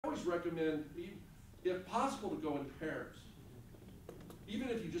always recommend, if possible, to go in pairs. Even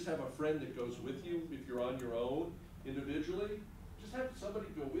if you just have a friend that goes with you, if you're on your own individually, just have somebody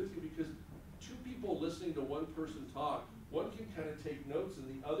go with you, because two people listening to one person talk, one can kind of take notes and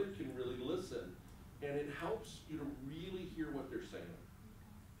the other can really listen. And it helps you to really hear what they're saying.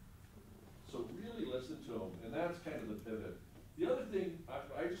 So really listen to them, and that's kind of the pivot. The other thing,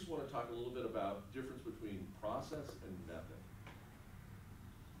 I just want to talk a little bit about difference between process and method.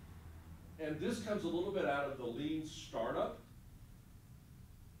 And this comes a little bit out of the lean startup.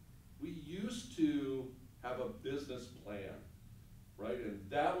 We used to have a business plan, right? And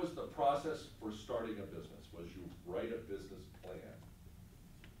that was the process for starting a business, was you write a business plan.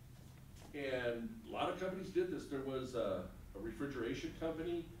 And a lot of companies did this. There was a refrigeration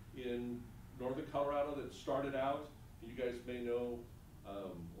company in northern Colorado that started out. You guys may know,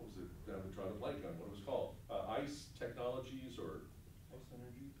 what was it? I'm trying to blank on what it was called. Ice Technologies or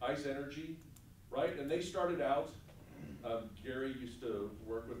Ice Energy, right? And they started out, Gary used to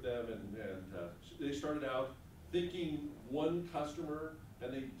work with them, and they started out thinking one customer,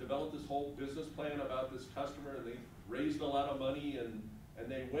 and they developed this whole business plan about this customer, and they raised a lot of money, and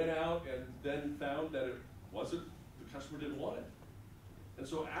they went out and then found that it wasn't, the customer didn't want it. And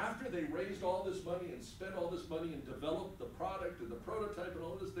so after they raised all this money and spent all this money and developed the product and the prototype and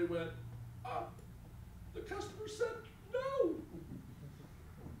all this, they went, oh, the customer said no.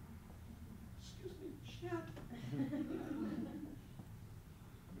 Excuse me, shit.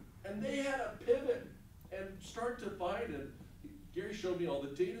 And they had to pivot and start to find it. Gary showed me all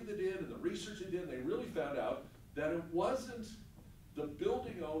the data they did and the research they did, and they really found out that it wasn't the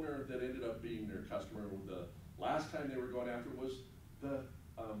building owner that ended up being their customer. The last time they were going after was the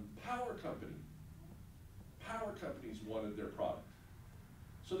power company. Power companies wanted their product.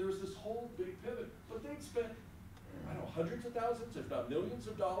 So there was this whole big pivot. But they'd spent, I don't know, hundreds of thousands, if not millions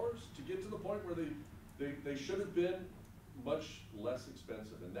of dollars to get to the point where they should have been much less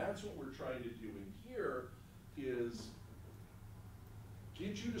expensive. And that's what we're trying to do in here, is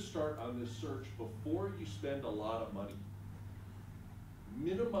get you to start on this search before you spend a lot of money.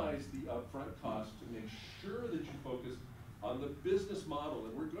 Minimize the upfront cost to make sure that you focus on the business model.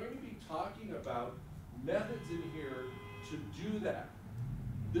 And we're going to be talking about methods in here to do that.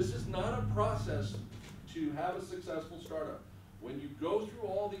 This is not a process to have a successful startup. When you go through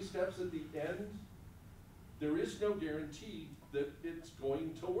all these steps at the end, there is no guarantee that it's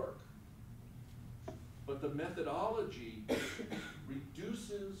going to work. But the methodology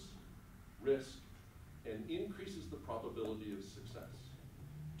reduces risk and increases the probability of success.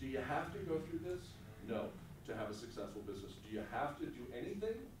 Do you have to go through this? No, to have a successful business. Do you have to do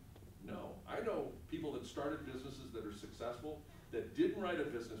anything? No. I know people that started businesses that are successful that didn't write a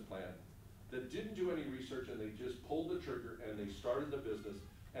business plan, that didn't do any research, and they just pulled the trigger and they started the business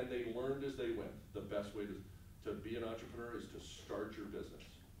and they learned as they went. The best way to be an entrepreneur is to start your business.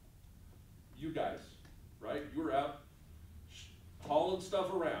 You guys, right? You were out hauling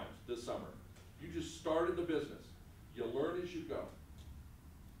stuff around this summer. You just started the business. You learn as you go.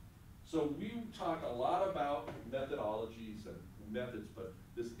 So we talk a lot about methodologies and methods, but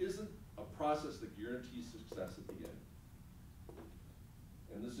this isn't a process that guarantees success at the end.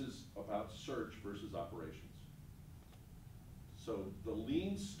 And this is about search versus operations. So the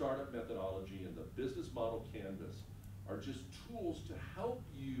lean startup methodology and the business model canvas are just tools to help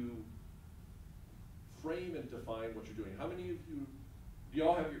you frame and define what you're doing. How many of you, do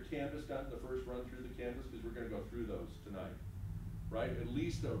y'all have your canvas done, the first run through the canvas? Because we're going to go through those tonight, right? At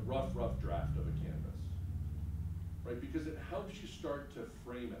least a rough draft of a canvas, right? Because it helps you start to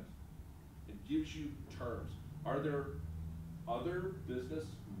frame it. It gives you terms. Are there other business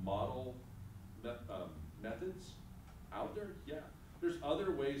model methods out there? Yeah. There's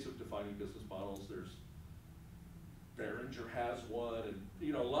other ways of defining business models. There's Behringer has one,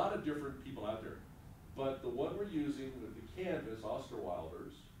 and a lot of different people out there. But the one we're using with the canvas,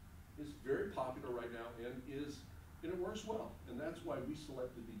 Osterwilder's, is very popular right now and it works well. And that's why we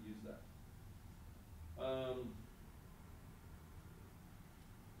selected to use that.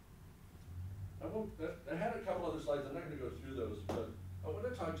 I had a couple other slides. I'm not going to go through those, but I want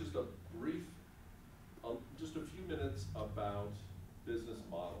to talk just a brief, just a few minutes about business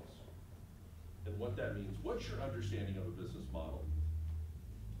models and what that means. What's your understanding of a business model?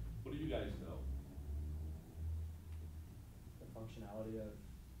 What do you guys know? The functionality of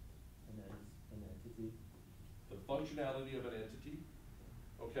an entity. The functionality of an entity.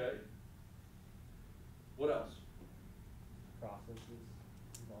 Okay. What else? Processes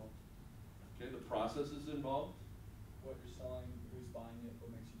involved. Okay, the process is involved. What you're selling, who's buying it, what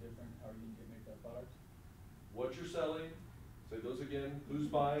makes you different, how are you going to make that product? What you're selling, say those again. again? Who's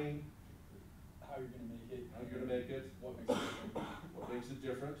buying? How you're gonna make it. How you're gonna make it? What makes it different. What makes it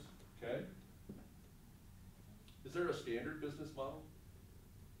different? Okay. Is there a standard business model?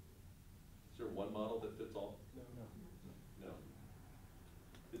 Is there one model that fits all? No. No.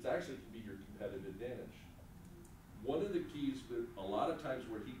 It's actually can be your competitive advantage. One of the keys that a lot of times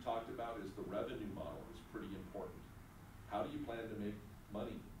where he talked about is the revenue model is pretty important. How do you plan to make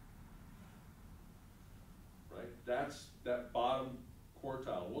money? Right? That's that bottom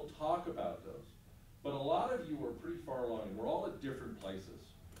quartile. We'll talk about those. But a lot of you are pretty far along, and we're all at different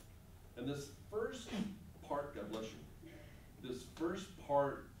places. And this first part, God bless you, this first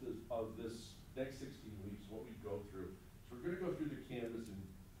part of this next 16 weeks, what we go through, so we're going to go through the canvas in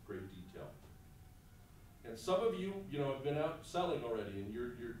great detail. And some of you, have been out selling already, and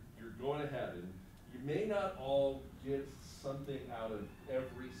you're going ahead, and you may not all get something out of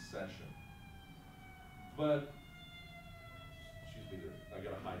every session. But, excuse me, I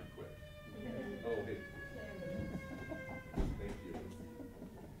gotta hide quick. Oh, hey. Thank you.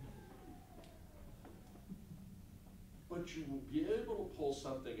 But you will be able to pull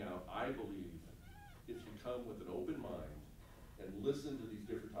something out, I believe, if you come with an open mind and listen to these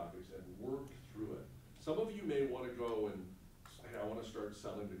different topics and work through it. Some of you may want to go and say, I want to start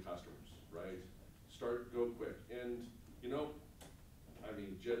selling to customers, right? Go quick. And, you'll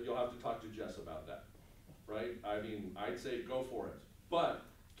have to talk to Jess about that, right? I'd say go for it. But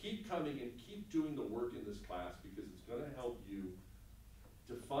keep coming and keep doing the work in this class because it's going to help you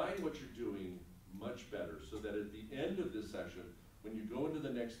define what you're doing much better so that at the end of this session, when you go into the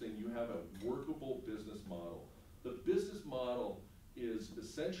next thing, you have a workable business model. The business model is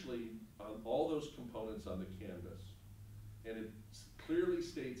essentially all those components on the canvas. And it clearly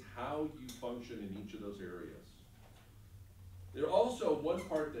states how you function in each of those areas. There also, one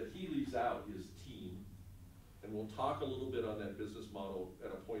part that he leaves out is team. And we'll talk a little bit on that business model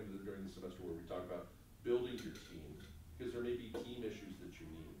at a point during the semester where we talk about building your team, because there may be team issues that you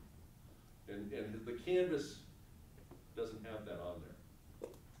need. And the canvas doesn't have that on there,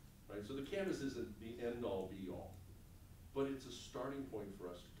 right? So the canvas isn't the end-all, be-all, but it's a starting point for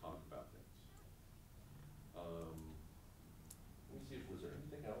us to talk about things. Let me see if was there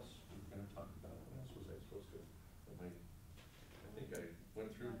anything else we were going to talk about. What else was I supposed to? I think I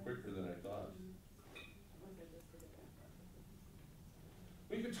went through quicker than I thought.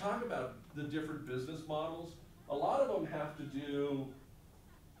 We could talk about the different business models. A lot of them have to do,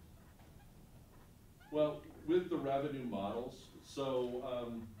 well, with the revenue models.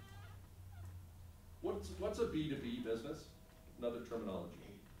 So what's a B2B business? Another terminology.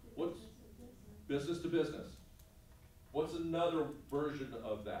 What's business to business? What's another version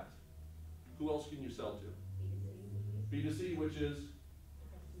of that? Who else can you sell to? B2C, which is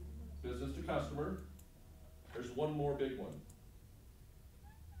business to customer. There's one more big one.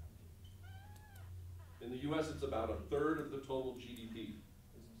 In the US, it's about 1/3 of the total GDP.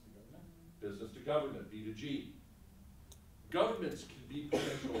 Business to government, B2G. Governments can be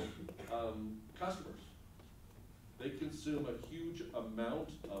potential customers. They consume a huge amount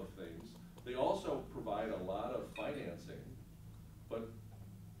of things. They also provide a lot of financing, but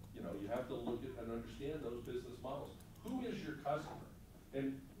you have to look at and understand those business models. Who is your customer?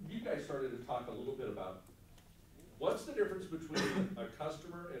 And you guys started to talk a little bit about what's the difference between a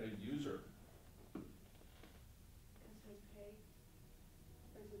customer and a user? Customers pay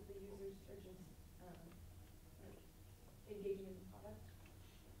versus the users are just engaging in the product.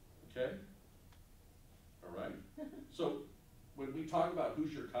 Okay. All right. So when we talk about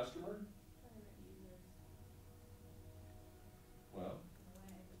who's your customer, Users. well,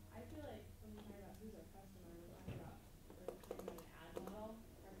 I feel like when we talk about who's our customer, we're talking about an ad model.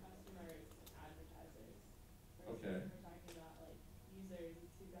 Our customer is advertisers. Versus Okay. we're talking about like users,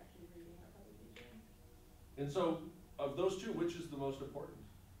 it's who's actually reading our publication. and so of those two, which is the most important?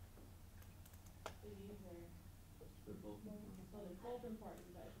 The user. They're both. Well, they're both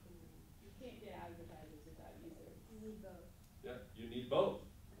important, but you can't get advertisers without users. You need both. Yeah, you need both.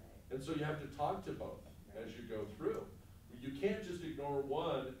 Right. And so you have to talk to both as you go through. You can't just ignore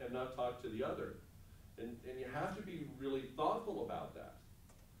one and not talk to the other. And you have to be really thoughtful about that.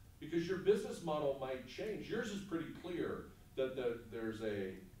 Because your business model might change. Yours is pretty clear that there's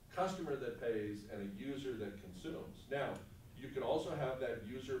a customer that pays and a user that consumes. Now, you can also have that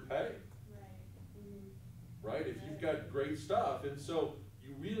user pay, Right. right? If you've got great stuff. And so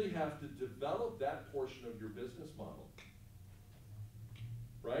you really have to develop that portion of your business model.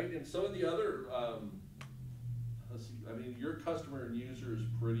 Right? And some of the other, let's see, your customer and user is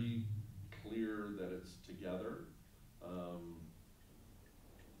pretty clear that it's together. I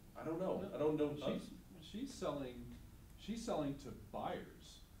don't know. I don't know. She's selling she's selling to buyers.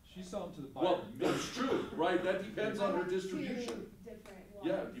 She's selling to the buyer. Well, that's true, right? That depends on her I have two distribution. different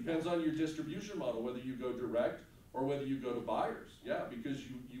Yeah, ones. it depends on your distribution model, whether you go direct or whether you go to buyers. Yeah, because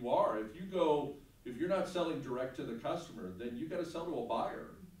you are. If you're not selling direct to the customer, then you gotta sell to a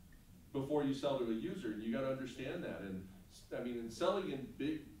buyer before you sell to a user, and you gotta understand that. And I mean, and selling in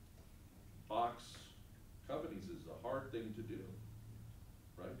big box companies is a hard thing to do,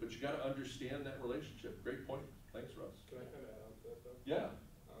 right? But you gotta understand that relationship. Great point. Thanks, Russ. Can I kind of add on to that though? Yeah.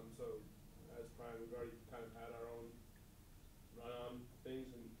 So as Prime, we've already kind of had our own run-on things,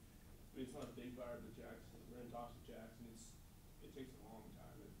 and I mean, it's not a big buyer, but Jackson, we're in talks with Jackson. It takes a long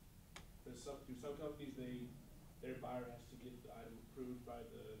time. And there's some companies, their buyer has to get the item approved by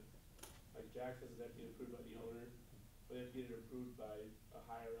like Jackson has to get approved by the owner, but they have to get it approved by a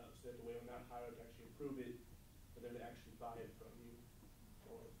higher up. So they have to wait on that higher up to actually approve it, for them to actually buy it from you,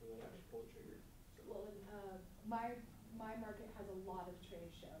 or for them to actually pull the trigger. So, Well, and, my market has a lot of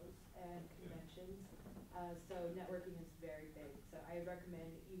trade shows and conventions, so networking is very big. So I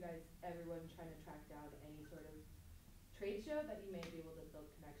recommend you guys, everyone, trying to track down any sort of trade show that you may be able to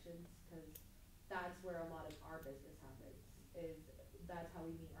build connections, because that's where a lot of our business happens, that's how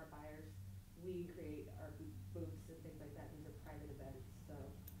we meet our buyers. We create our booths and things like that. These are private events, so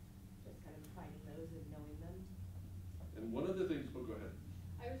just kind of finding those and knowing them. And one of the things, oh, go ahead.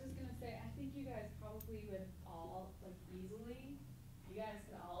 I was just gonna say, I think you guys probably would all, like easily, you guys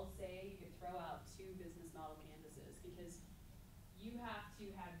could all say, you could throw out 2 business model canvases, because you have to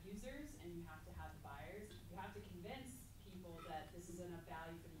have users and you have to have buyers. You have to convince people that this is enough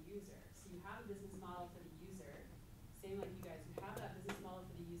value for the user. So you have a business model for the user, same like you guys, you have that business model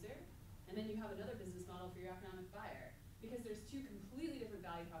for the user, and then you have another business model for your economic buyer. Because there's 2 completely different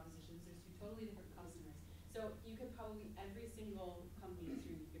value propositions, there's 2 totally different customers. So you could probably, every single company in this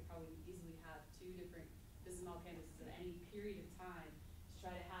room, you could probably easily have 2 different business model canvases at any period of time to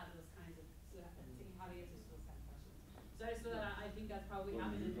try to have those kinds of, so that, how to answer those kind of questions. So I just know that I think that's probably Well,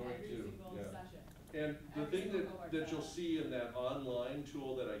 happened in you're going every to, single yeah. session. And the Every thing single cohort that set you'll up. see in that online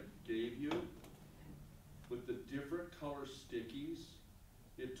tool that I gave you, with the different color stickies,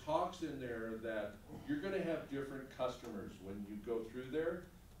 it talks in there that you're gonna have different customers when you go through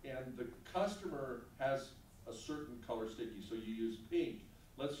there, and the customer has a certain color sticky, so you use pink.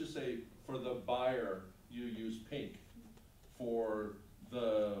 Let's just say for the buyer, you use pink. For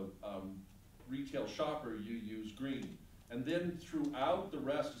the retail shopper, you use green. And then throughout the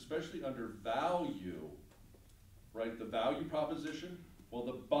rest, especially under value, right, the value proposition, well,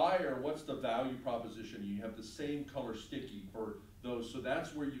 the buyer, what's the value proposition? You have the same color sticky for those, so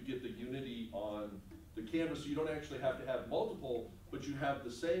that's where you get the unity on the canvas. So you don't actually have to have multiple, but you have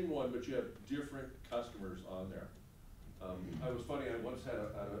the same one, but you have different customers on there. I was funny, I once had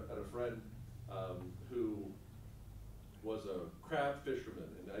a friend who was a crab fisherman,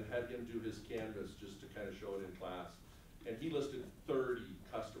 and I had him do his canvas just to kind of show it in class. And he listed 30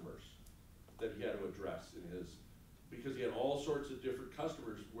 customers that he had to address in his, because he had all sorts of different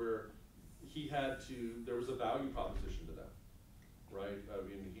customers where he had to, there was a value proposition to them, right? I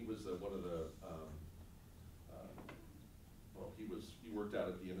mean, he was one of the, well, he worked out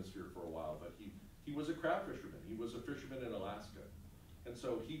at the Hemisphere for a while, but he was a crab fisherman. He was a fisherman in Alaska. And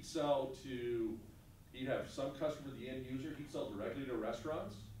so he'd have some customer, the end user, he'd sell directly to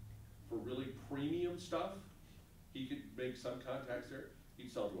restaurants for really premium stuff. He could make some contacts there.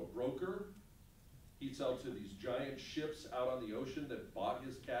 He'd sell to a broker. He'd sell to these giant ships out on the ocean that bought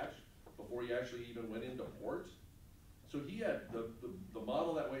his cash before he actually even went into port. So he had the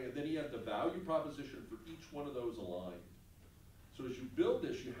model that way, and then he had the value proposition for each one of those aligned. So as you build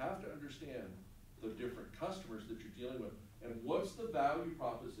this, you have to understand the different customers that you're dealing with, and what's the value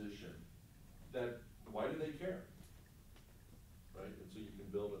proposition that, why do they care? Right, and so you can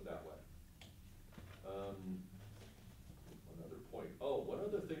build it that way. Another point, one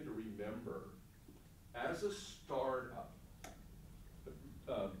other thing to remember, as a startup,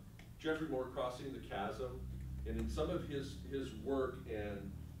 Jeffrey Moore, Crossing the Chasm, and in some of his work,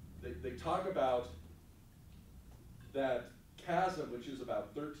 and they talk about that chasm, which is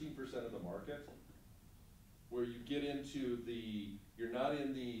about 13% of the market, where you get into you're not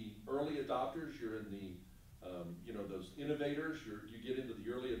in the early adopters, you're in the, those innovators, you get into the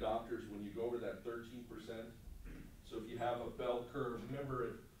early adopters when you go over that 13%. So if you have a bell curve,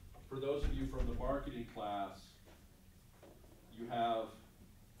 remember, for those of you from the marketing class, you have,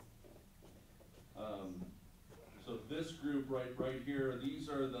 so this group right here, these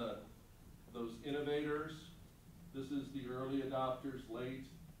are those innovators. This is the early adopters, late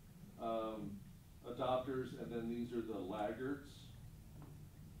adopters, and then these are the laggards.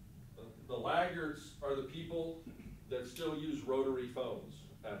 The laggards are the people that still use rotary phones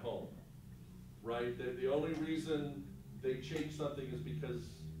at home, right? The only reason they change something is because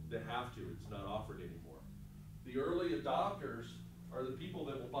they have to, it's not offered anymore. The early adopters are the people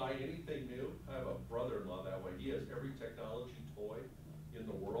that will buy anything new. I have a brother-in-law that way. He has every technology toy in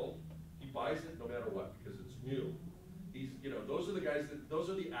the world. He buys it no matter what because it's new. He's, those are the guys those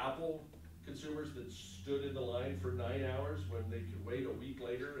are the Apple consumers that stood in the line for 9 hours when they could wait a week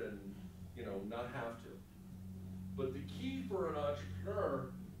later and, not have to. But the key for an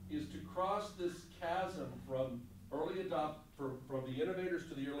entrepreneur is to cross this chasm from from the innovators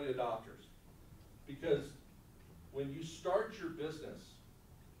to the early adopters. Because when you start your business,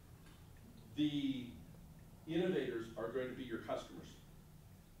 the innovators are going to be your customers.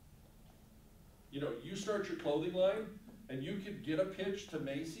 You start your clothing line and you could get a pitch to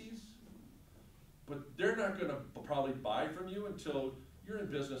Macy's, but they're not gonna probably buy from you until you're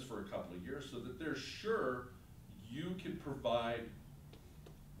in business for a couple of years so that they're sure you can provide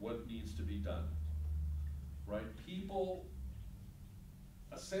what needs to be done, right? People,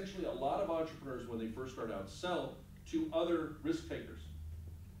 essentially a lot of entrepreneurs when they first start out sell to other risk takers,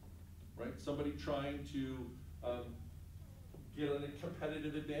 right? Somebody trying to get a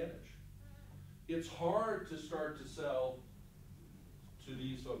competitive advantage. It's hard to start to sell to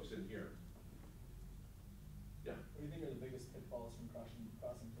these folks in here. Yeah? What do you think are the biggest pitfalls from crossing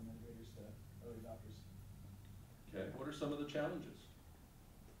from innovators to early adopters? Okay, what are some of the challenges?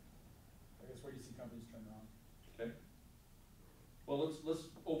 I guess where do you see companies turn around? Okay. Well, let's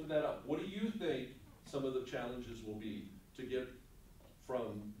open that up. What do you think some of the challenges will be to get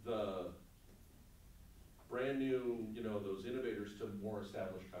from the brand new, those innovators to more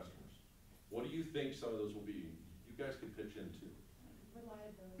established customers? What do you think some of those will be? You guys can pitch in too.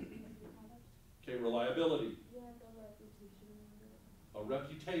 Reliability of your product. Okay, reliability, Yeah, the reputation. a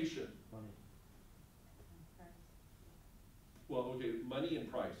reputation. Money. Price. Well, okay, money and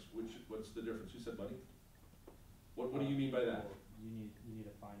price. What's the difference? You said money? What do you mean by that? Well, you need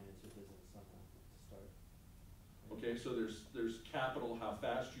to finance your business somehow to start. Okay, so there's capital, how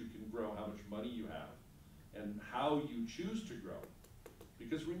fast you can grow, how much money you have, and how you choose to grow.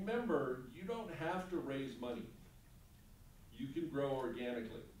 Because remember, you don't have to raise money. You can grow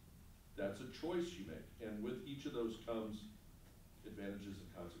organically. That's a choice you make, and with each of those comes advantages and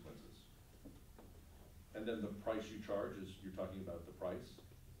consequences. And then the price you charge is, you're talking about the price?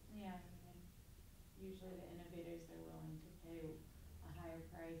 Yeah, usually the innovators, they're willing to pay a higher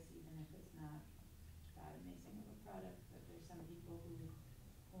price even if it's not that amazing of a product, but there's some people who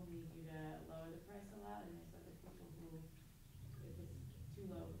will need you to lower the price a lot, and there's other people who, if it's too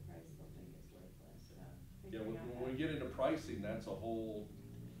low of a price, they'll think it's worthless, so Yeah, figuring out when we get into pricing, that's a whole,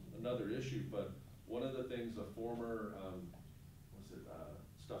 another issue, but one of the things a former,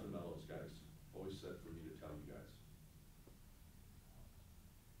 Stuff and Mellows guys always said for me to tell you guys,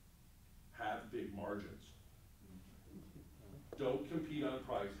 have big margins. Don't compete on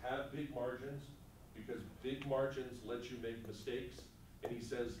price, have big margins, because big margins let you make mistakes, and he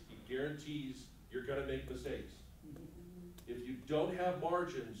says, he guarantees you're gonna make mistakes. If you don't have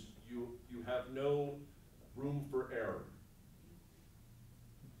margins, you have no room for error.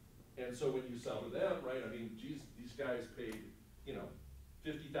 And so when you sell to them, right, I mean, geez, these guys paid,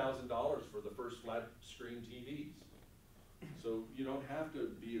 $50,000 for the first flat screen TVs. So you don't have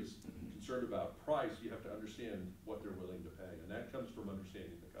to be as concerned about price, you have to understand what they're willing to pay, and that comes from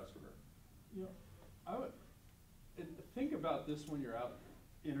understanding the customer. I would think about this when you're out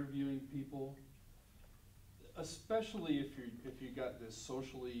interviewing people, especially if you got this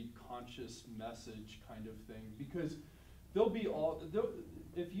socially conscious message kind of thing, because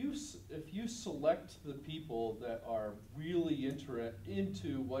if you select the people that are really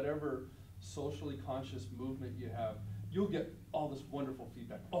into whatever socially conscious movement you have, you'll get all this wonderful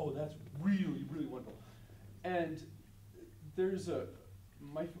feedback. Oh, that's really, really wonderful. And there's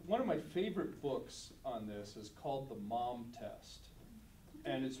one of my favorite books on this is called The Mom Test.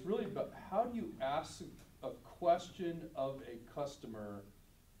 And it's really about how do you ask a question of a customer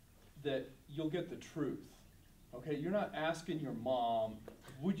that you'll get the truth. Okay, you're not asking your mom,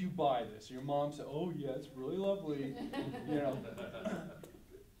 would you buy this? Your mom said, oh yeah, it's really lovely.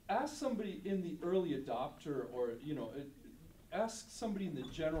 Ask somebody in the early adopter, or ask somebody in the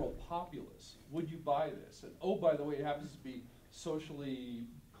general populace, would you buy this? And oh, by the way, it happens to be socially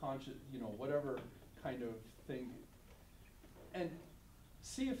conscious, whatever kind of thing. And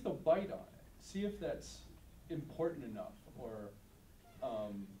see if they'll bite on it. See if that's important enough, or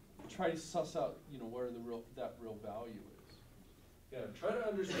try to suss out, where that real value is. Yeah, try to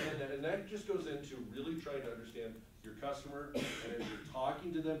understand that, and that just goes into really trying to understand your customer, and as you're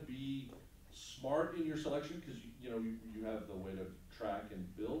talking to them, be smart in your selection, because you know, you have the way to track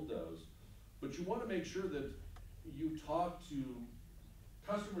and build those, but you wanna make sure that you talk to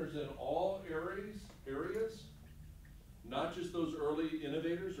customers in all areas, not just those early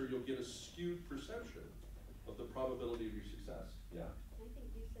innovators, or you'll get a skewed perception of the probability of your success. Yeah. I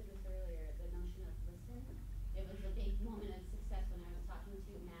think you said this earlier, the notion of listen. It was a big moment of success when I was talking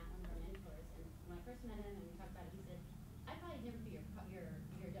to Matt, one of our mentors, and when I first met him and we talked about it, he said, "I'd probably never be your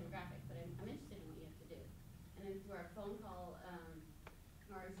demographic, but I'm interested in what you have to do." And then through our phone call,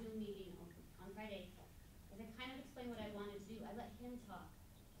 or our Zoom meeting on Friday, as I kind of explained what I wanted to do, I let him talk.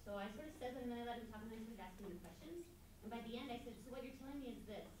 So I sort of said it, and then I let him talk, and then I started asking him questions. And by the end, I said, "So what you're telling me is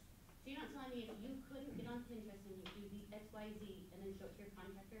this. So you're not telling me if you couldn't get on Pinterest and you do the X, Y, Z, and then show it to your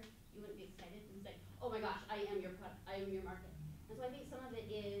contractor, you wouldn't be excited?" And he's like, "Oh my gosh, I am your product. I am your market." And so I think some of it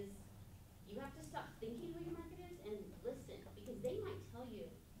is you have to stop thinking who your market is and listen, because they might tell you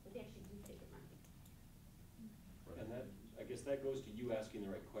that they actually do fit your market. And that, I guess that goes to you asking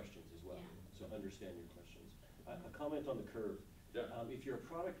the right questions as well. Yeah. So understand your questions. A comment on the curve. Yeah. If you're a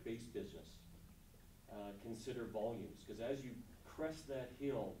product-based business, consider volumes, because as you crest that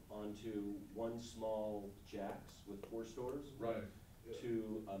hill onto one small Jack's with 4 stores, Right.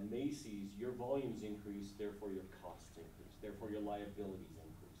 to a Macy's, your volumes increase, therefore your costs increase, therefore your liabilities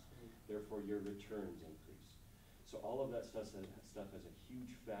increase, therefore your returns increase. So all of that stuff has a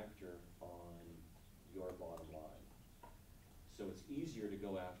huge factor on your bottom line. So it's easier to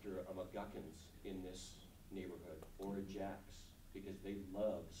go after a McGuckins in this neighborhood or a Jack's, because they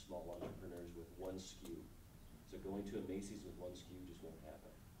love small entrepreneurs with one SKU. So going to a Macy's with one SKU just won't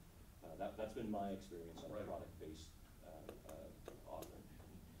happen. That's been my experience on Right. a product-based offering.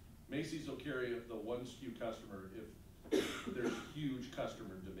 Macy's will carry the one SKU customer if there's huge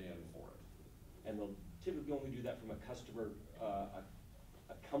customer demand for it. And they'll typically only do that from a customer, a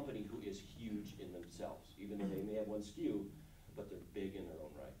company who is huge in themselves, even though they may have one SKU, but they're big in their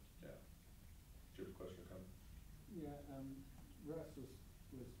own right. Yeah. Do you have a question or comment? Yeah, Russ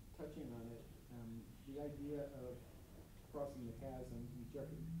was touching on it, the idea of crossing the chasm,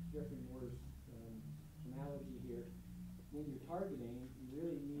 Jeffrey Moore's analogy here. When you're targeting, you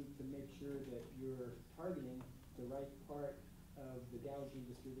really need to make sure that you're targeting the right part of the gouging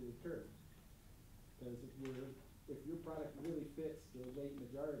distributed curve. Because if your product really fits the late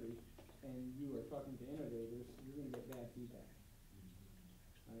majority and you are talking to innovators, you're gonna get bad feedback.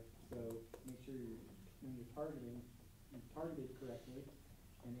 Right? So make sure when you're targeting, you target it correctly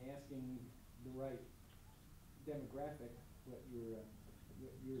and asking the right demographic what you're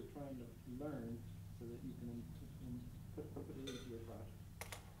trying to learn so that you can put it into your product.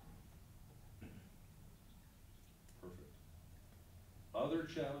 Perfect. Other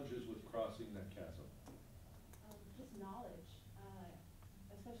challenges with crossing that chasm? Just knowledge,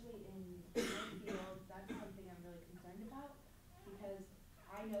 especially in my field, that's something I'm really concerned about, because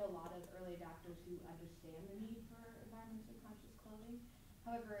I know a lot of early adopters who understand the need for environmentally conscious clothing.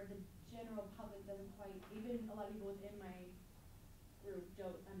 However, the general public doesn't quite, even a lot of people within my group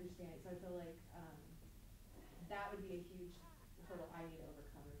don't understand it. So I feel like that would be a huge hurdle I need to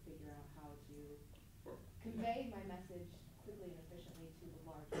overcome, or figure out how to convey my message quickly and efficiently to the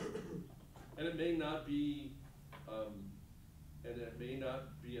large group. And it may not be,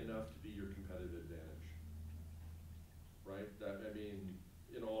 enough to be your competitive advantage, right? That, I mean,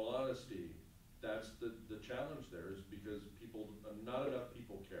 in all honesty, that's the challenge there, is because not enough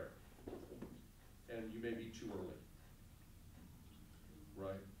people care, and you may be too early,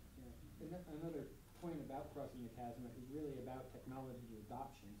 right? Yeah. Another point about crossing the chasm is really about technology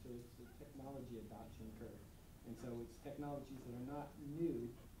adoption. So it's a technology adoption curve. And so it's technologies that are not new,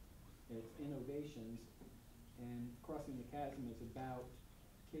 it's innovations, and crossing the chasm is about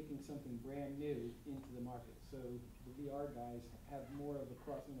taking something brand new into the market. So the VR guys have more of a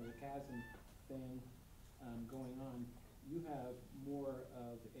crossing of the chasm thing going on. You have more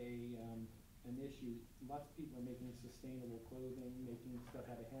of an issue. Lots of people are making sustainable clothing, making stuff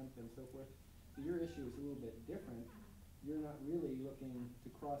out of hemp and so forth. So your issue is a little bit different. You're not really looking to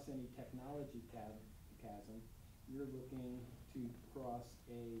cross any technology chasm. You're looking to cross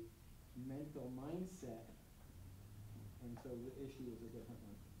a mental mindset, and so the issue is a different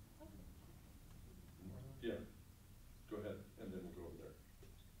one. Yeah, go ahead, and then we'll go over there.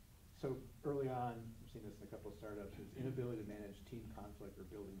 So early on, I've seen this in a couple of startups, is inability to manage team conflict or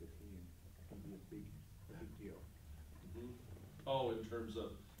building the team can be a big deal. Mm-hmm. Oh, in terms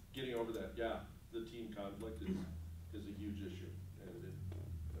of getting over that, yeah, the team conflict is a huge issue.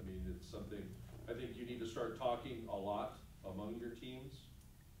 And it's something, I think you need to start talking a lot among your teams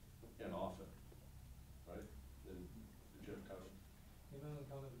and often, right? And did you have a comment? My only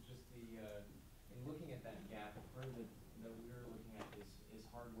comment was just the in looking at that gap, part of it that we're looking at is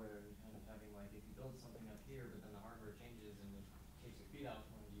hardware and kind of having like, if you build something up here, but then the hardware changes and it takes a feet out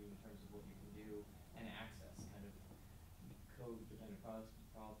from you in terms of what you can do, and access, kind of code-dependent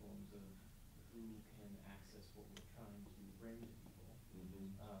problems of who can access what we're trying to bring to people.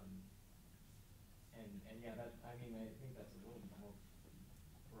 And yeah, that, I mean, I think that's a little bit more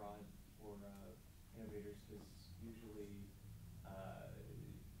broad for innovators, because usually,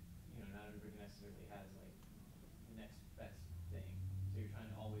 you know, not everybody necessarily has like the next best thing. So you're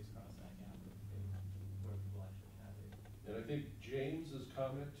trying to always cross that gap of where people actually have it. And I think James's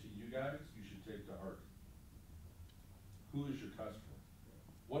comment to you guys, you should take to heart. Who is your customer?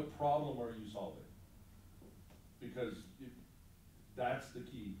 What problem are you solving? Because that's the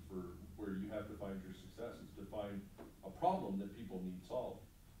key for where you have to find your success, is to find a problem that people need solved,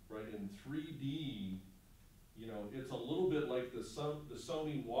 right? In 3D, you know, it's a little bit like the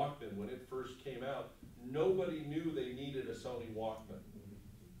Sony Walkman when it first came out. Nobody knew they needed a Sony Walkman.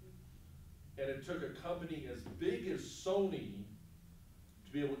 And it took a company as big as Sony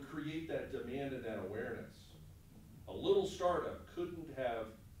to be able to create that demand and that awareness. A little startup couldn't have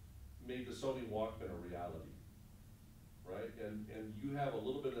made the Sony Walkman a reality, right? And you have a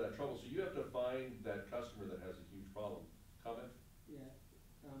little bit of that trouble, so you have to find that customer that has a huge problem. Comment? Yeah,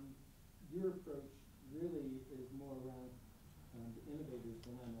 your approach really is more around the innovator's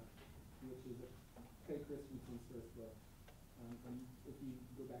dilemma, which is Clay Christensen's first book. And if you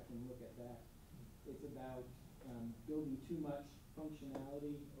go back and look at that, it's about building too much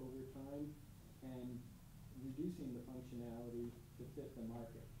functionality over time and reducing the functionality to fit the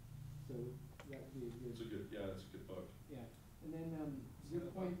market. So that would be a good. That's a good book. Yeah, and then your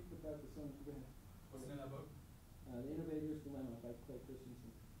point about the Sony. Go ahead. What's the name of that book? The Innovator's Dilemma by Clay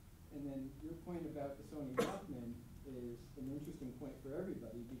Christensen. And then your point about the Sony Walkman is an interesting point for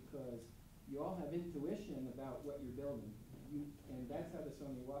everybody, because you all have intuition about what you're building. And that's how the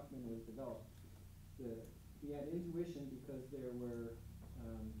Sony Walkman was developed. He had intuition because there were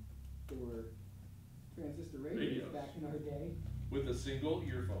transistor radios back in our day. With a single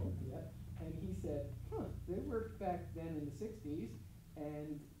earphone. Yep. And he said, they worked back then in the 60s,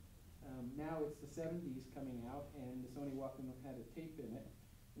 and now it's the 70s coming out, and the Sony Walkman had a tape in it.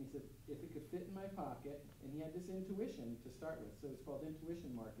 And he said, if it could fit in my pocket, and he had this intuition to start with, so it's called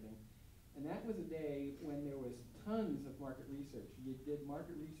intuition marketing. And that was a day when there was tons of market research. You did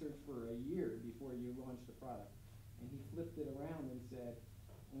market research for a year before you launched a product. And he flipped it around and said,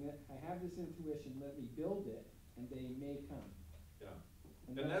 I have this intuition, let me build it, and they may come. Yeah,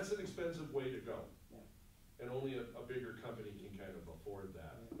 and that's an expensive way to go. Yeah. And only a bigger company can kind of afford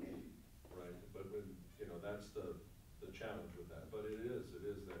that, right? But when, you know, that's the challenge with that. But it is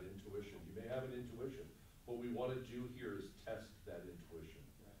that intuition. You may have an intuition. What we want to do here is test that intuition.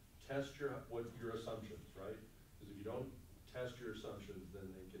 Test your assumptions, right? Because if you don't test your assumptions, then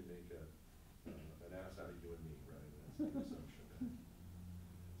they can make an ass out of you and me, right? That's the assumption.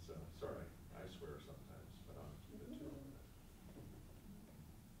 So, sorry, I swear sometimes, but I'll keep it to it.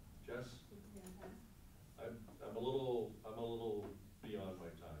 Jess? I'm a little beyond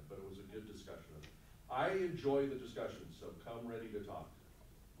my time, but it was a good discussion. I enjoy the discussion, so come ready to talk.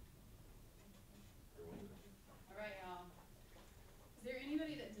 All right, y'all. Is there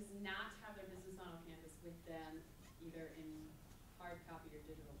anybody that does not have their business model canvas with them, either in hard copy or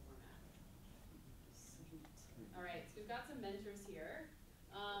digital format? Sweet. All right, so we've got some mentors here.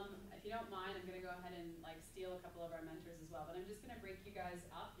 If you don't mind, I'm gonna go ahead and like steal a couple of our mentors as well, but I'm just gonna break you guys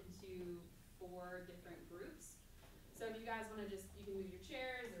up into 4 different groups. So if you guys wanna you can move your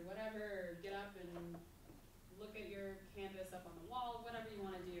chairs or whatever, or get up and look at your canvas up on the wall, whatever you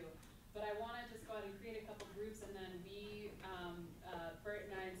wanna do. But I wanna just go ahead and create a couple groups, and then we, Bert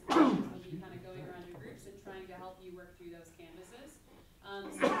and I's will be kind of going around your groups and trying to help you work through those canvases. So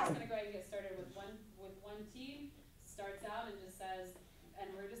I'm just gonna go ahead and get started with one team. Starts out and just says, and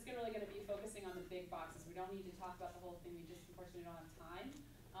we're just really gonna be focusing on the big boxes. We don't need to talk about the whole thing, we just unfortunately don't have time.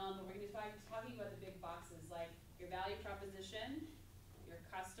 But we're gonna be talking about the big boxes, like your value proposition, your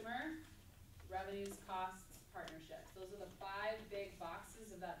customer, revenues, costs, partnerships. Those are the 5 big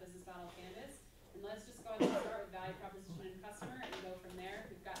boxes of that business model canvas. And let's just go ahead and start with value proposition and customer and go from there.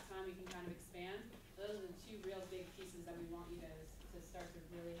 If we've got time, we can kind of expand. Those are the 2 real big pieces that we want you to start to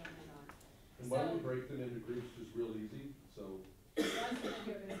really hone in on. And why don't we break them into groups just real easy? So. Let's do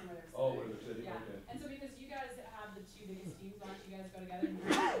it where they're sitting. Oh, where they're sitting, yeah. Okay. And so because you guys have the 2 biggest teams, why don't you guys go together and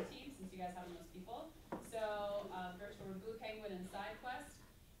create a team, since you guys have the most people. So first we're Blue Penguin and SideQuest,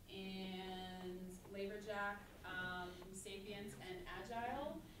 and Laborjack, Sapiens, and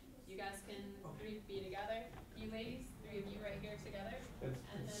Agile. You guys can 3 be together. You ladies, 3 of you right here together.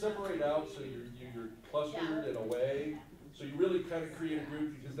 And separate out so you're clustered in a way. So you really kind of create a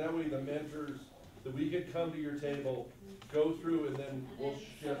group, because that way the mentors, that we can come to your table, go through, and then we'll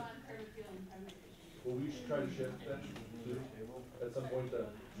shift. Well, we should try to shift then, too, at some point, the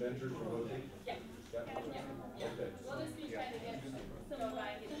mentors will rotate. Yeah. Yeah? Yeah. Okay. We'll just be trying to go by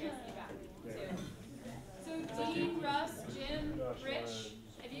and get your feedback too. So Dean, Russ, Jim, Rich,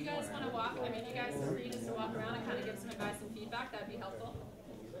 if you guys want to walk, I mean, you guys are free just to walk around and kind of give some advice and feedback, that'd be helpful.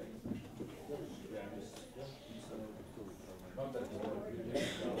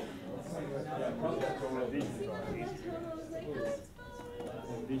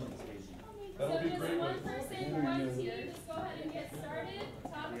 That'll So be does great. one person, one team, just go ahead and get started,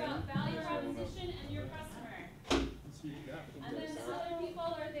 talk about value proposition and your customer. And then some other people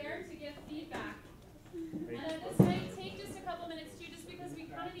are there to give feedback. And then this might take just a couple minutes too, just because we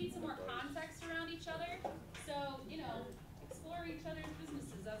kind of need some more context around each other. So, you know, explore each other's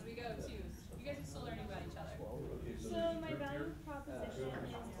businesses as we go too. You guys are still learning about each other. So my value proposition is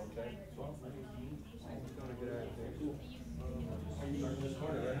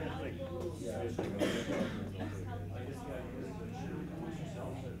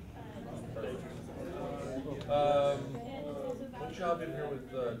What job in here with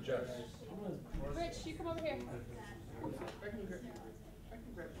Jess? Rich, you come over here.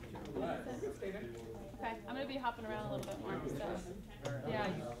 Okay, I'm gonna be hopping around a little bit more, so, yeah,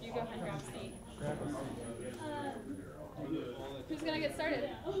 you go ahead and grab a seat. Who's gonna get started?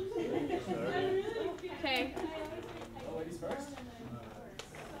 Okay. Ladies first.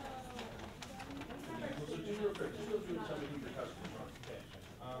 So just real quick, just go through and tell me who your customers are.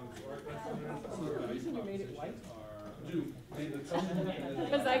 So our customers The reason you made it white? Do, they, the customer.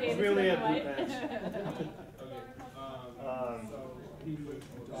 Because I gave it to Really them a white.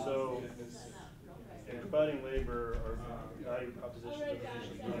 So, in providing labor, our value proposition is that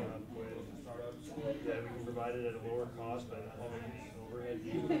we can provide it at a lower cost by not having overhead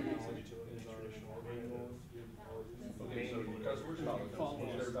technology to traditional organizations. Okay, so your customers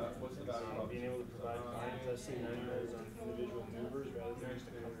what's the value proposition? Being able to provide client testing manuals on individual movers rather than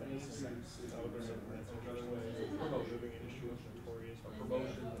just the companies. Another way is moving industry is notorious for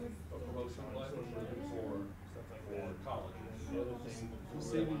promotion plan for college. the other thing,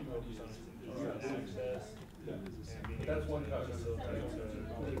 saving focus on access and being That's one able to customer.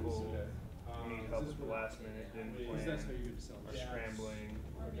 facilitate people need help at the last minute, didn't plan, are scrambling.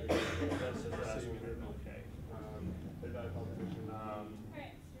 That's okay.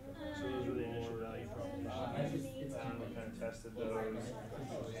 So those were the initial value propositions. We kind of tested those,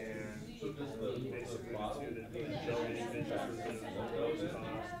 and basically the two that generated business was the lowest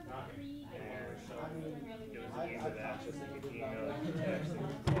cost. And it was either that, just like an email, text,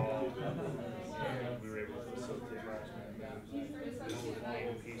 call, and we were able to facilitate last minute moves. The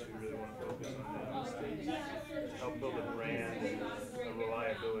main piece we really want to focus on now is to help build a brand, a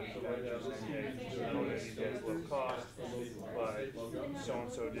reliability, like just okay, not only are these guys low cost, but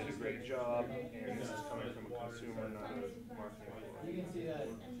so-and-so did a great job, and this is coming from a consumer, not a marketing employee.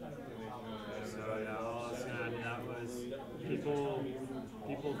 So yeah, all I was gonna add to that was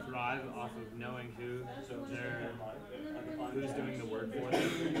people thrive off of knowing who's doing the work for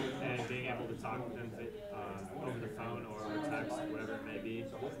them and being able to talk with them over the phone or over text, whatever it may be.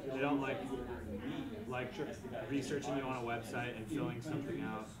 They don't like researching you on a website and filling something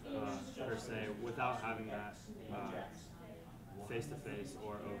out per se without having that face-to-face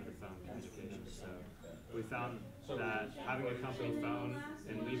or over-the-phone communication. So we found that having a company phone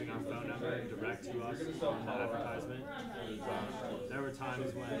and leaving our phone number direct to us on the advertisement, there were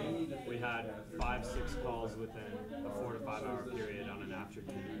times when we had 5-6 calls within a 4 to 5 hour period on an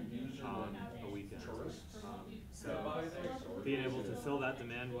afternoon on a weekend. So being able to fill that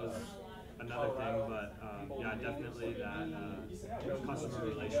demand was another thing, but yeah, definitely that customer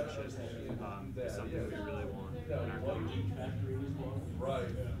relationship is something we really want in our company.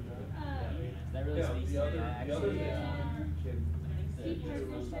 Right. That really speaks to me. I actually think the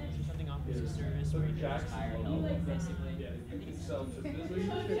post office or something offers a service where you can just hire help, basically. You can sell to business. It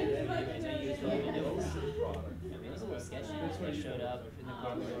was a little sketchy. They showed up in the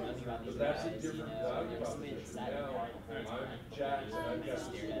car, nothing about these That's a guys, different there value was somebody that proposition. sat in the car the Now, whole I'm time. Jack, and I've got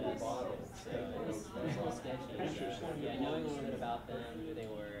Stared a at us. bottle. So it was a little sketchy. So, yeah, knowing a little bit about them, who they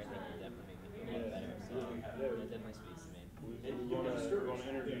were, I think would definitely make me feel a lot better. So that definitely speaks to me. We want to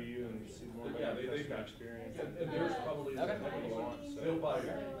interview you and see more about your customer experience. And there's probably Okay. what you want, so they'll buy those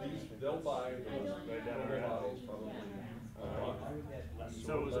Right down our alley. bottles probably.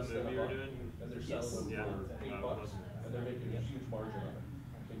 So it was a movie you were doing? And they're selling them Yeah. for $8, and they're making a huge margin on it.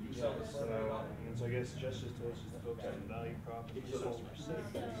 And you sell this So, and so I guess just to focus on the value prop and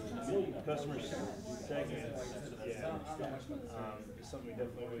the customer segments, yeah, is something we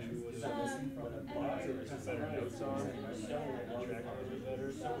definitely wish we would have took better notes on and track a little bit better.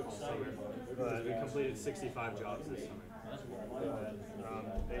 But We completed 65 jobs this summer.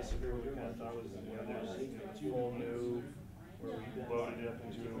 Basically what we kind of thought was, there's full new, where we load it up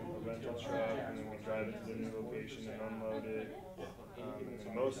into a rental truck and then we'll drive it to the new location and unload it. And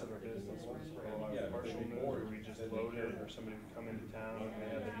then most of our business was a lot of partial new, where we just load it, or somebody would come into town and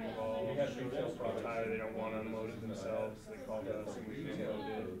they have it involved. They don't want to unload it themselves, they call us and we unload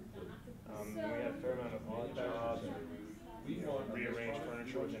it. We had a fair amount of odd jobs, where we rearrange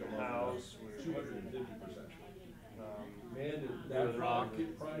furniture within a house. 250%. Rock.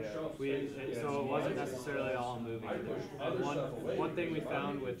 So it wasn't necessarily all moving. One thing we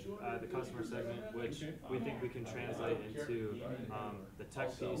found with the customer segment, which we think we can translate into the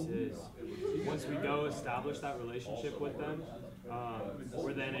tech piece, is once we go establish that relationship with them,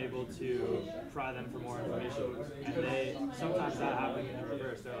 we're then able to pry them for more information. And sometimes that happens in the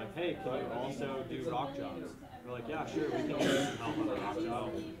reverse. They're like, hey, can you also do rock jobs? We're like, yeah, sure, we can give you some help on the rock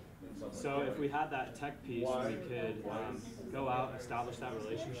job. So if we had that tech piece, we could go out, establish that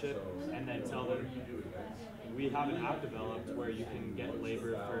relationship, and then tell them, we have an app developed where you can get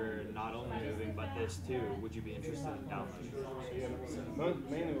labor for not only moving, but this too. Would you be interested in downloading?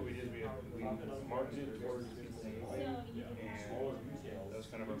 Mainly what we did, we marketed towards moving, and that was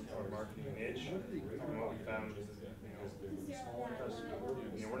kind of our marketing niche. And what we found was that,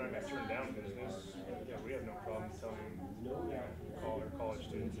 we're not going to turn down business. We have no problem telling our college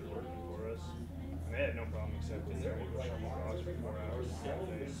students that are working for us. And they had no problem accepting that we go shop across for 4 hours.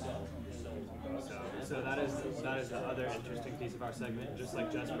 So that is the other interesting piece of our segment. Just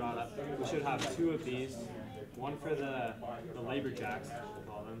like Jess brought up, we should have 2 of these. One for the labor jacks, we'll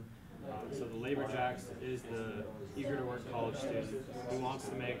call them. So the labor jacks is the eager to work college student who wants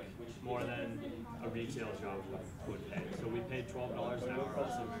to make more than a retail job would pay. So we paid $12 an hour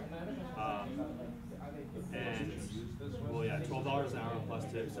also. And well, yeah, $12 an hour plus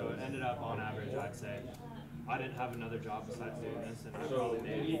tips. So it ended up on average, I'd say, I didn't have another job besides doing this, and I probably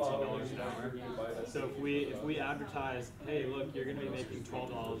made $18 an hour. So if we advertise, hey, look, you're going to be making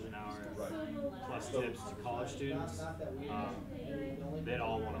 $12 an hour plus tips to college students, they'd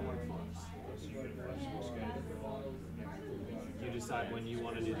all want to work for us. You decide when you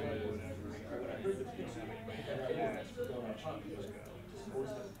want to do the move.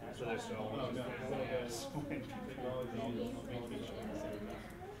 So there's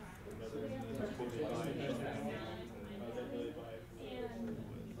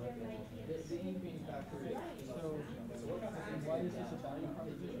The being factor is, so why is this a value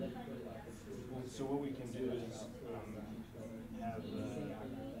proposition? So what we can do is have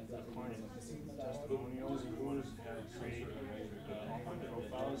the client testimonials, who want us to have create online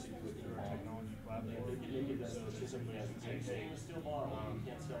profiles through our technology platform. So somebody can say, hey,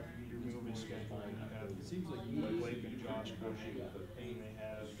 your move is scheduled, and you have Blake and Josh coming, and they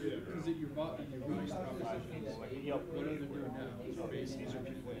have Is it your biggest proposition? Yep. What are they doing now? These are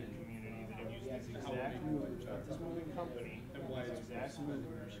people in the community that have used this exact move, not this moving company, And why this it's exact move,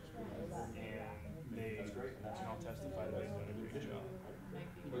 and they can all testify that they've done a great job.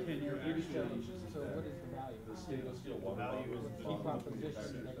 Can your actually, So what is the value? the stainless steel The value is Key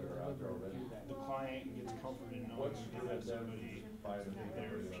proposition that you're delivering to that. the client gets comfort in knowing that they have somebody that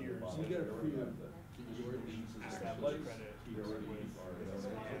their peers you get a free established credit to work with,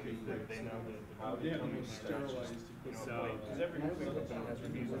 and they know that Yeah, coming sterilized. because every moving company has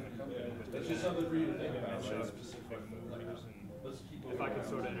reviews on the company, but That's just something for you to think about. mention specific movers and. Let's keep If I could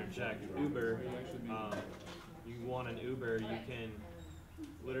sort of interject, Uber, you want an Uber, you can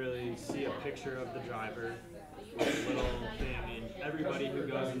literally see a picture of the driver with a little thing, and everybody who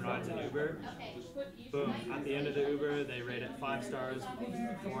goes and rides an Uber, boom, at the end of the Uber, they rate it 5 stars,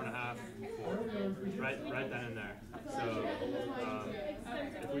 4.5, 4, right then and there. So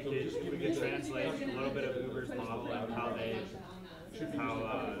if we could translate a little bit of Uber's model and how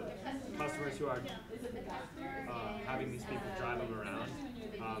customers who are having these people drive them around,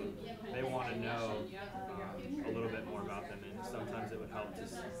 they want to know a little bit more about them, and sometimes it would help to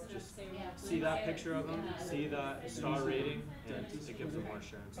just see that picture of them, see that star rating, and it gives them more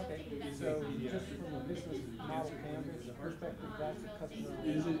assurance. Okay, so just from a business model canvas perspective, that's a customer.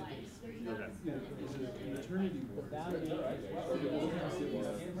 Is it, Okay. is it maternity The work? value is what Is it you're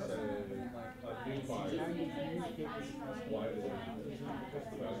business that looking wants to say, how you communicate with the customer. why do they use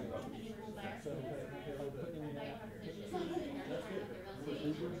the value proposition? So by putting that for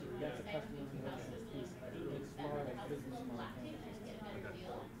Uber, that's a customer relations piece as far as business model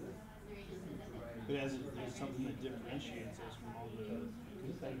canvas. But there's something that differentiates us from all the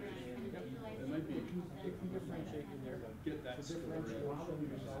competitors. It might be, It can differentiate in there. get that The story.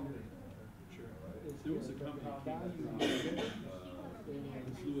 differentiation Sure. is There was a the company, value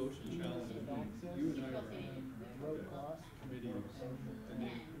the Blue Ocean Challenge, access, you and I were low on cost, a committee, and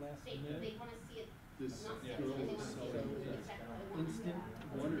they, last They minute, wanna see it. this girl was selling instant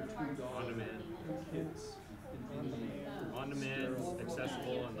 $1 or $2 On demand. kits in India. On demand,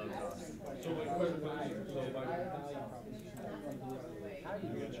 accessible, and low cost. So my question, how do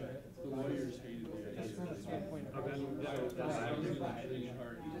you measure it? the lawyers hated the idea. That's not a standpoint of Okay. value. Yeah, So that's I fine. was really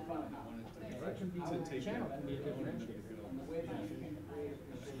hard, wanted That can be, to take channel that. can be a differentiator.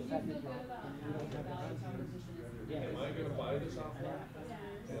 The fact that you don't have the content. Yeah. Am I gonna buy the software?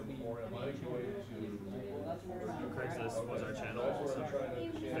 Or am I going to? Craigslist was our channel, so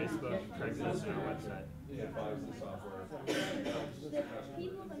Facebook, Craigslist, and our website. Buys the software. The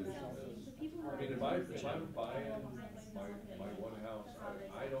people themselves, the people who I are. mean, if I'm buying my one house,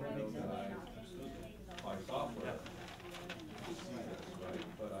 I don't know that I buy software to see this, right?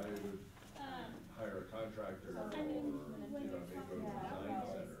 But I would hire a contractor or, maybe go to a design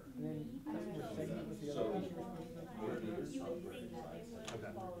center. And then customer segment with the So, other features. where do the software design center?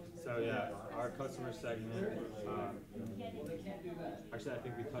 Okay. So yeah, our customer segment, actually I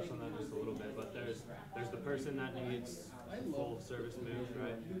think we touched on that just a little bit, but there's the person that needs full service move,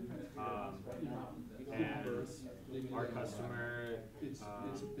 right? And our customer, It's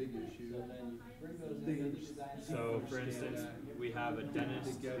a big issue. so for instance, we have a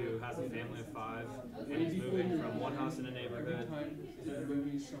dentist who has a family of 5, and he's moving from one house in a neighborhood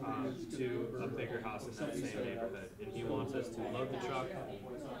to a bigger house in that same neighborhood. And he wants us to load the truck,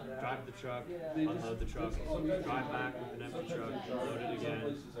 drive the truck, unload the truck, drive back with an empty truck, load it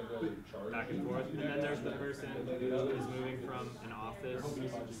again, back and forth. And then there's the person who is moving from an office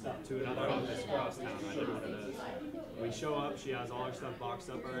to another office across town. I did one of those. We show up, she has all her stuff boxed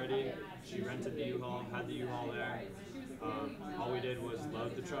up already. She rented the U-Haul, had the U-Haul there. All we did was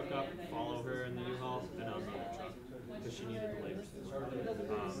load the truck up, follow her in the U-Haul, and unload the truck because she needed the labor space.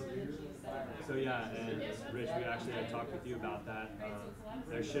 So yeah, and Rich, we actually had talked with you about that.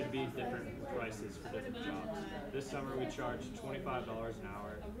 There should be different prices for different jobs. This summer we charged $25 an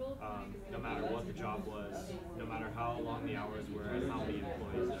hour, no matter what the job was, no matter how long the hours were, and how many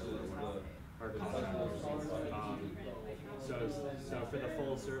employees there were, or contractors. So for the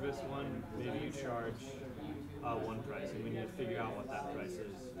full service one, maybe you charge one price, and we need to figure out what that price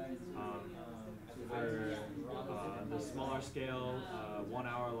is. For the smaller scale, 1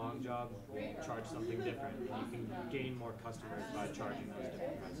 hour long job, charge something different. You can gain more customers by charging those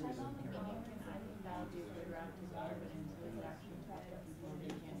different prices.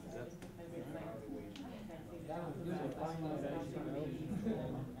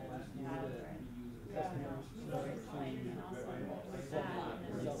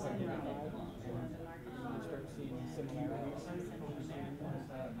 Start seeing similarities.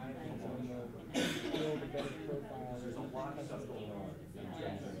 Build a better profile. There's a lot of stuff going on.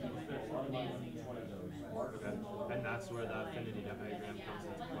 Okay. And that's where the affinity diagram comes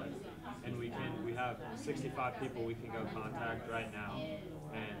into play. And we have 65 people we can go contact right now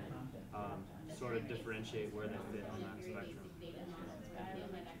and sort of differentiate where they fit on that spectrum.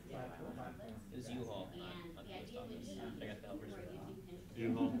 It was U-Haul, not the post office. I got the helpers for that.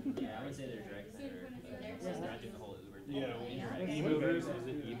 U-Haul? Yeah, I wouldn't say they're direct competitor, but they're not doing the whole Uber thing. Yeah, e-movers, is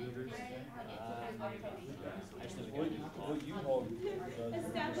it e-movers? Actually, we got U-Haul. U-Haul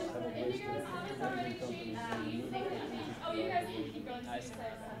Oh, you guys can keep going. I see.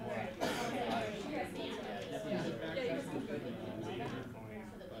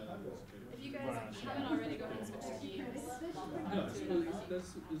 If you guys haven't already, go ahead and switch to keys. No, so this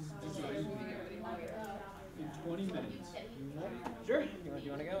is designed in 20 minutes. Sure. You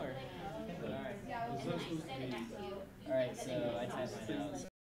want to go or? All right. Is that supposed to be? All right. So I typed mine out.